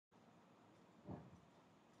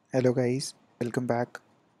Hello guys, welcome back.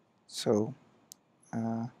 So,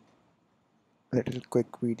 uh, little quick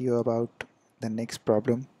video about the next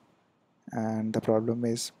problem, and the problem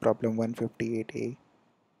is problem 158A,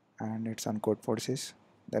 and it's on Codeforces.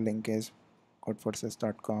 The link is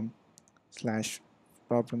codeforces.com slash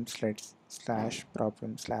problem slash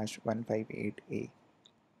problem slash 158A.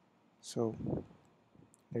 So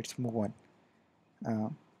let's move on. Uh,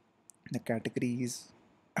 the category is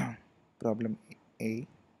problem A,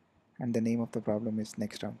 and the name of the problem is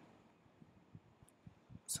next round.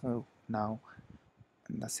 So now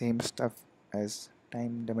the same stuff as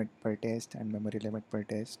time limit per test and memory limit per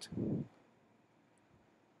test.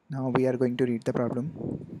 Now we are going to read the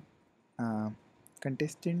problem. Uh,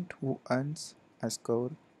 Contestant who earns a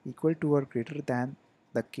score equal to or greater than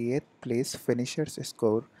the kth place finisher's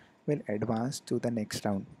score will advance to the next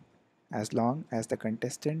round as long as the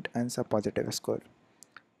contestant earns a positive score.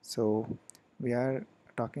 So we are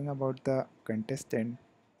talking about the contestant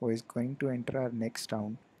who is going to enter our next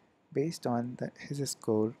round based on his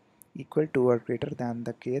score equal to or greater than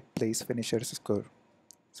the kth place finisher's score.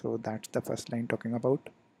 So that's the first line talking about.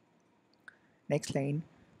 Next line,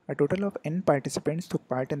 a total of n participants took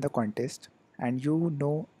part in the contest and you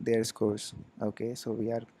know their scores. Okay, so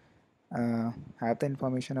we are have the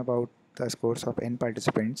information about the scores of n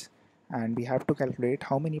participants and we have to calculate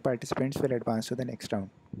how many participants will advance to the next round.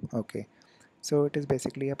 Okay, so it is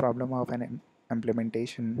basically a problem of an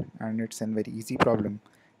implementation and it's a very easy problem,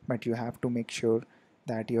 but you have to make sure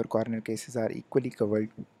that your corner cases are equally covered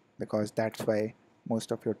because that's why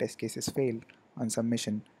most of your test cases fail on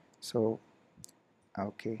submission. So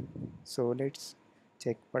okay, so let's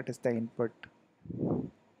check what is the input.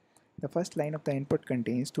 The first line of the input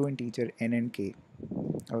contains two integers n and k.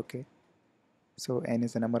 Okay, so n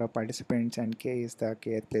is the number of participants and k is the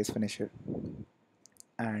kth place finisher,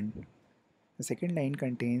 and the second line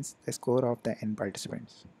contains the score of the n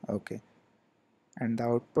participants. Okay, and the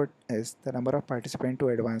output is the number of participants to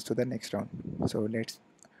advance to the next round. So let's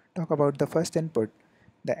talk about the first input.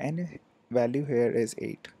 The n value here is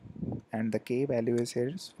 8 and the k value is here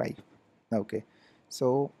is 5. Okay,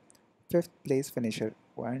 so fifth place finisher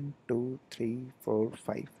 1 2 3 4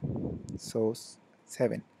 5, so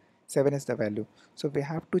 7. 7 is the value, so we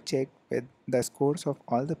have to check with the scores of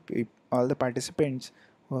all the participants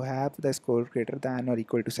who have the score greater than or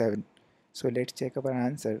equal to 7. So let's check our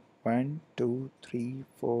answer. 1 2 3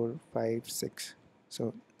 4 5 6,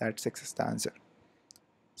 so that 6 is the answer.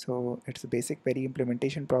 So it's a basic very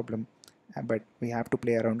implementation problem, but we have to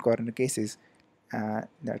play around corner cases.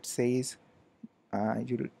 That says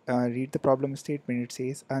you read the problem statement. It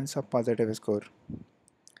says earns a positive score.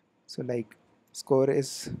 So like score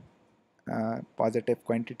is positive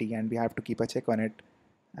quantity and we have to keep a check on it.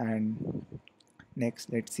 And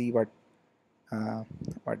next let's see uh,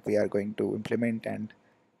 what we are going to implement and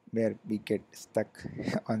where we get stuck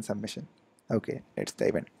on submission. Okay, let's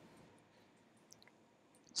dive in.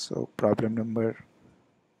 So problem number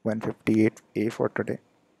 158A for today.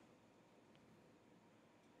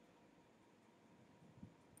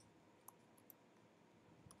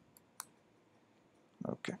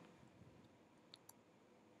 Okay,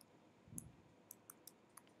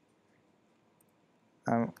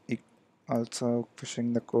 I'm also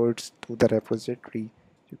pushing the codes to the repository.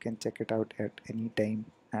 You can check it out at any time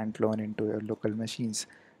and clone into your local machines.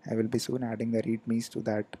 I will be soon adding the readmes to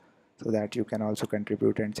that so that you can also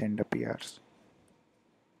contribute and send the PRs.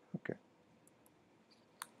 Okay,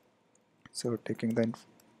 so taking the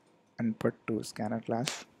input to scanner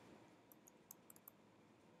class.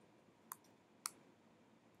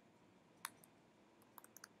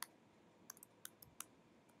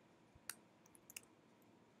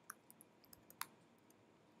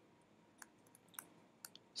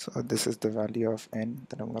 So this is the value of n,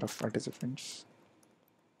 the number of participants.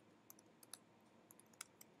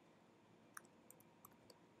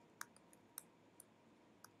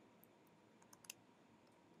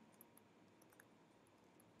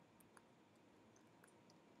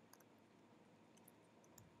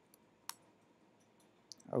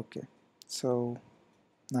 Okay, so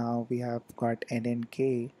now we have got n and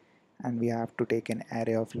k, and we have to take an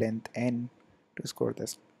array of length n to store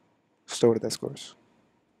the scores.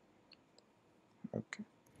 Okay,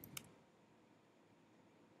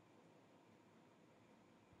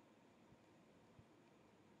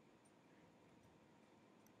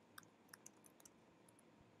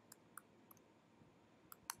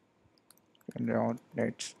 and now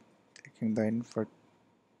let's taking the input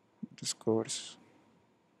the scores.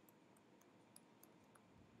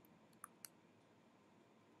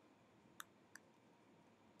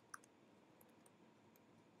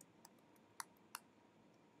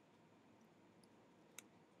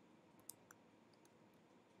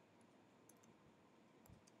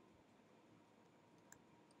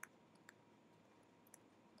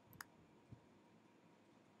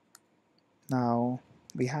 Now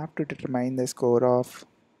we have to determine the score of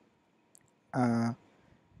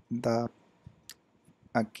the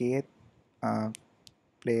kth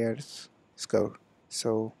player's score.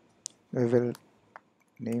 So we will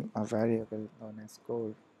name a variable known as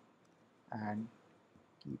score and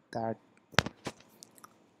keep that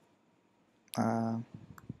uh,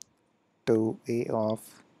 to a of,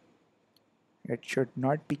 it should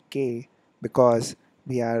not be k, because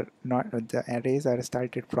we are not, the arrays are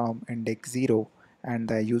started from index 0 and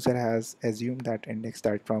the user has assumed that index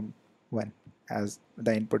start from 1, as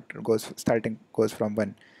the input goes from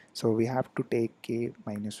 1. So we have to take k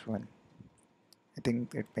minus 1. I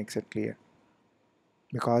think it makes it clear,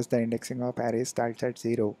 because the indexing of arrays starts at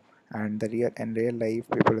 0 and the real life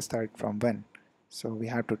people start from 1. So we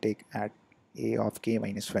have to take at a of k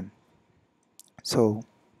minus 1. So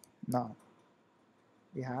now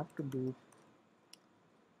we have to loop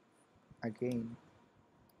again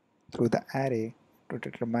through the array to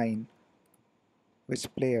determine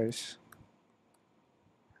which players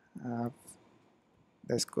have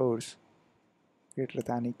the scores greater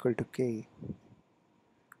than equal to k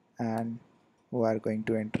and who are going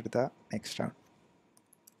to enter the next round.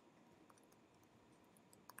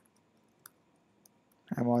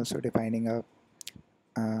 I'm also defining a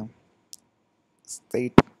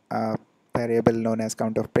state variable known as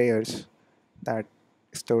count of players that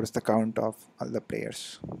stores the count of all the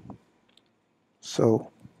players.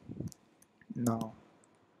 So now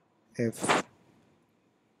if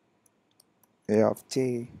a of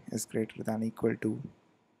j is greater than equal to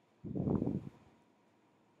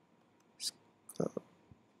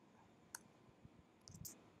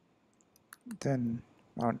then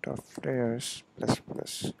count of players plus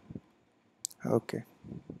plus, okay,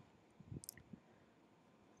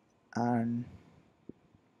 and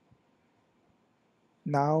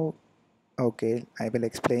now, okay, I will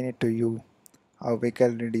explain it to you how we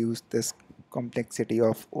can reduce this complexity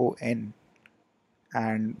of ON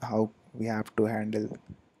and how we have to handle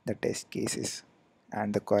the test cases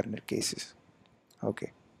and the corner cases.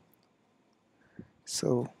 Okay,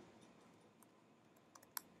 so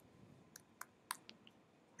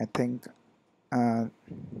I think uh,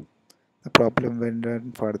 the problem will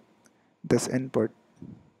run for this input.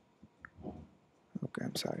 Okay,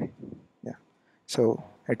 I'm sorry. Yeah, so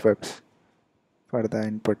it works for the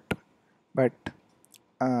input, but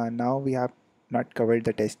now we have not covered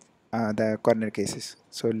the corner cases.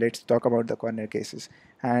 So let's talk about the corner cases,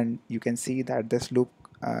 and you can see that this loop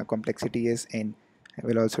complexity is n. I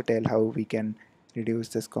will also tell how we can reduce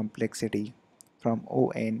this complexity from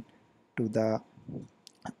on to the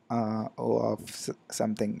o of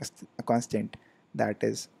something, a constant that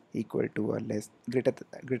is equal to or less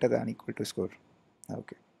greater than equal to score.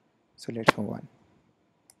 Okay, so let's move on.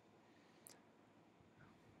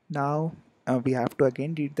 Now we have to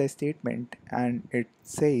again read the statement, and it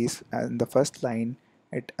says in the first line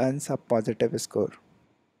it earns a positive score.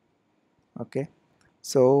 Okay,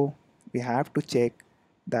 so we have to check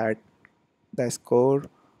that the score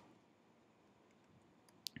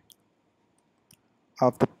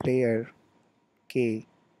of the player k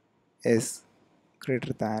is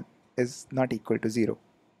greater than, is not equal to 0.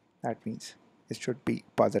 That means it should be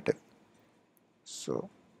positive. So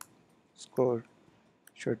score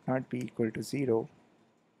should not be equal to 0,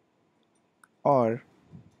 or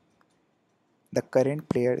the current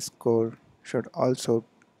player score should also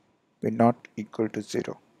be not equal to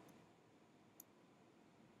 0.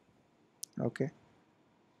 Okay,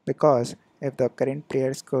 because if the current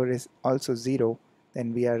player score is also 0,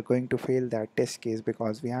 then we are going to fail that test case,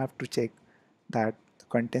 because we have to check that the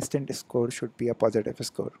contestant score should be a positive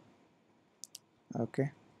score.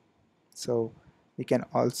 Okay, so we can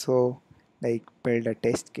also like build a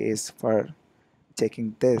test case for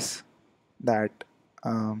checking this, that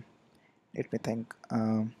let me think.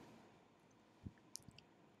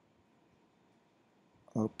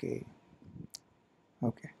 Okay,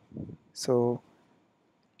 okay, so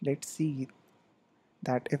let's see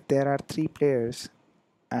that if there are 3 players,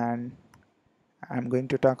 and I'm going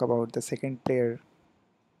to talk about the second player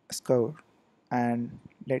score, and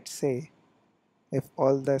let's say if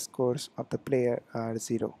all the scores of the player are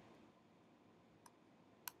 0,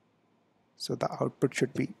 so the output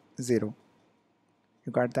should be 0.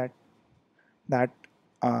 You got that? That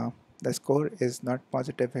uh, the score is not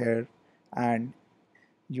positive here, and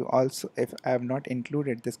you also, if I have not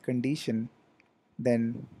included this condition,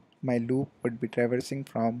 then my loop would be traversing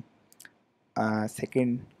from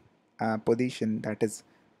second position, that is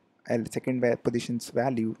second position's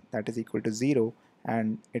value that is equal to 0,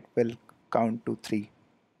 and it will count to 3.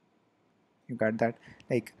 You got that?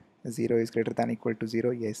 Like 0 is greater than equal to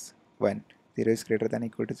 0, yes, 1. 0 is greater than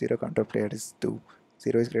equal to 0, count of players is 2.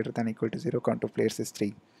 0 is greater than equal to 0, count of players is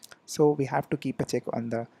 3. So we have to keep a check on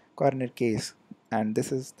the corner case, and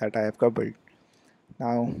this is that I have covered.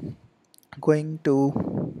 Now going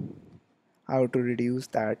to how to reduce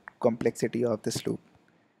that complexity of this loop.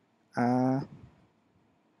 Uh,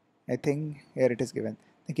 I think here it is given.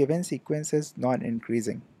 The given sequence is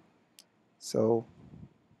non-increasing. So,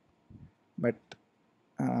 but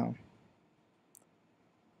uh,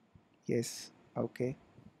 yes, okay,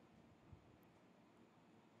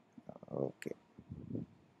 okay,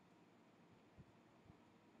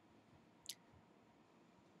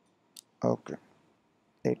 okay.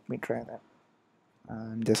 Let me try that.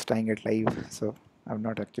 I'm just trying it live, so I'm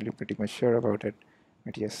not actually pretty much sure about it.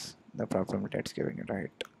 But yes, the problem that's giving it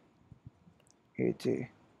right. AJ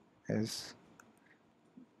is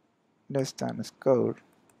less than a score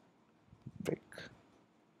break.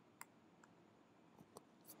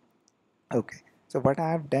 Okay, so what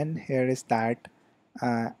I have done here is that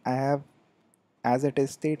I have, as it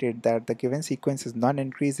is stated, that the given sequence is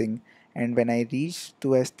non-increasing, and when I reach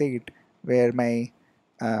to a state where my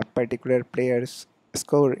particular player's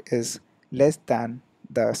score is less than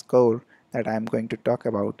the score that I'm going to talk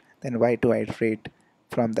about, then why to iterate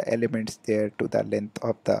from the elements there to the length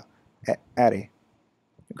of the array.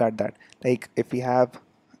 You got that? Like if we have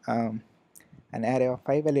um, an array of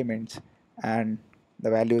 5 elements and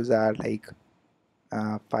the values are like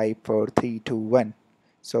 5, 4, 3, 2, 1.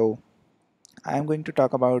 So I'm going to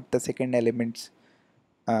talk about the second element's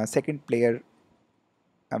second player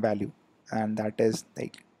value, and that is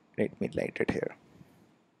like, let me light it here,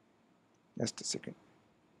 just a second.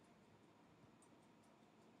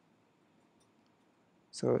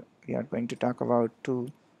 So we are going to talk about 2,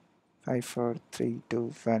 5, 4, 3,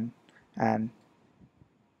 2, 1, and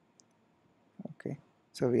okay,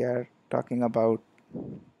 so we are talking about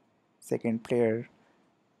second player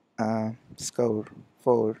score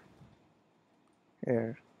 4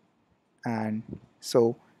 here, and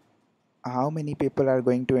so how many people are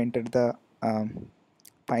going to enter the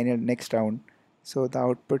final next round. So the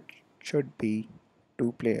output should be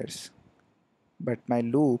 2 players, but my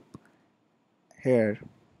loop here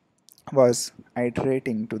was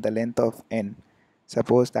iterating to the length of n.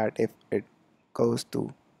 Suppose that if it goes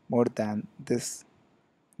to more than this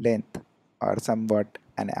length or somewhat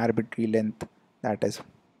an arbitrary length, that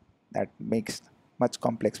makes much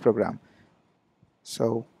complex program.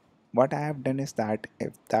 So what I have done is that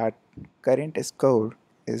if that current score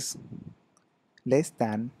is less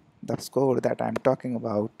than the score that I'm talking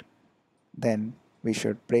about, then we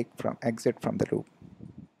should break from exit from the loop.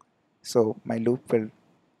 So my loop will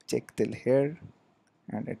check till here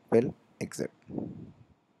and it will exit.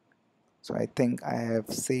 So I think I have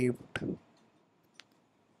saved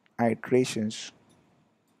iterations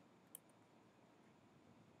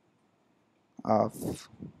of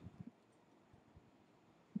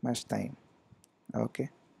much time. Okay,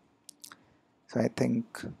 so I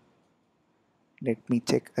think, let me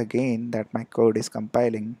check again that my code is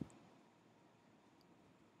compiling.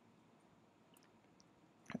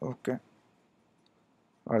 Okay,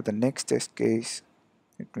 or the next test case,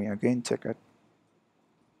 let me again check it.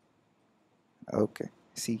 Okay,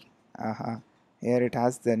 see, here it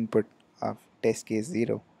has the input of test case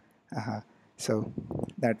 0. So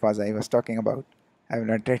that was I was talking about. I have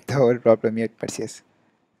not read the whole problem yet, but yes.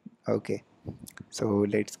 Okay, so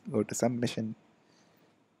let's go to submission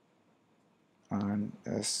and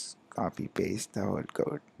just copy paste the whole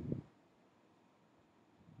code.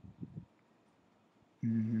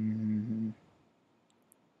 And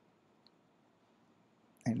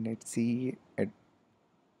let's see it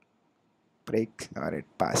breaks or it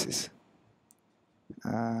passes.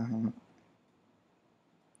 Our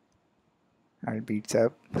beats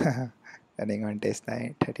up running on test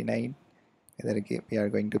 39. Whether we are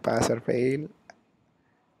going to pass or fail.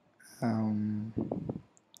 Um,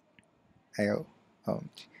 oh, oh,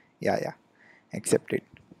 yeah, accepted.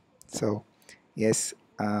 So yes,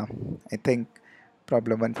 I think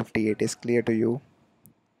problem 158 is clear to you,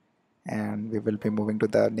 and we will be moving to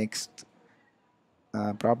the next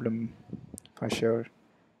problem for sure.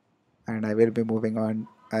 And I will be moving on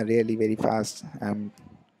really very fast. I'm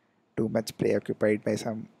too much preoccupied by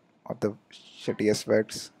some of the shittiest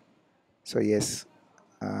works. So yes,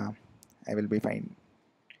 uh, I will be finding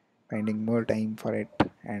more time for it,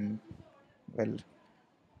 and well,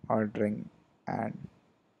 ordering, and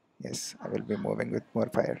yes, I will be moving with more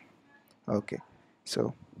fire. Okay,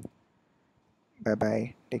 so bye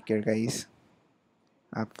bye, take care guys,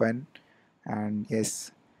 have fun, and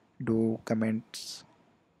yes, do comments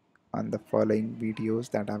on the following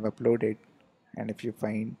videos that I've uploaded, and if you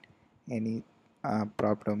find any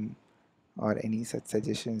problem or any such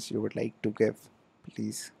suggestions you would like to give,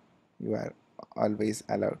 please, you are always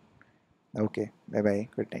allowed. Okay, bye bye,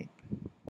 good night.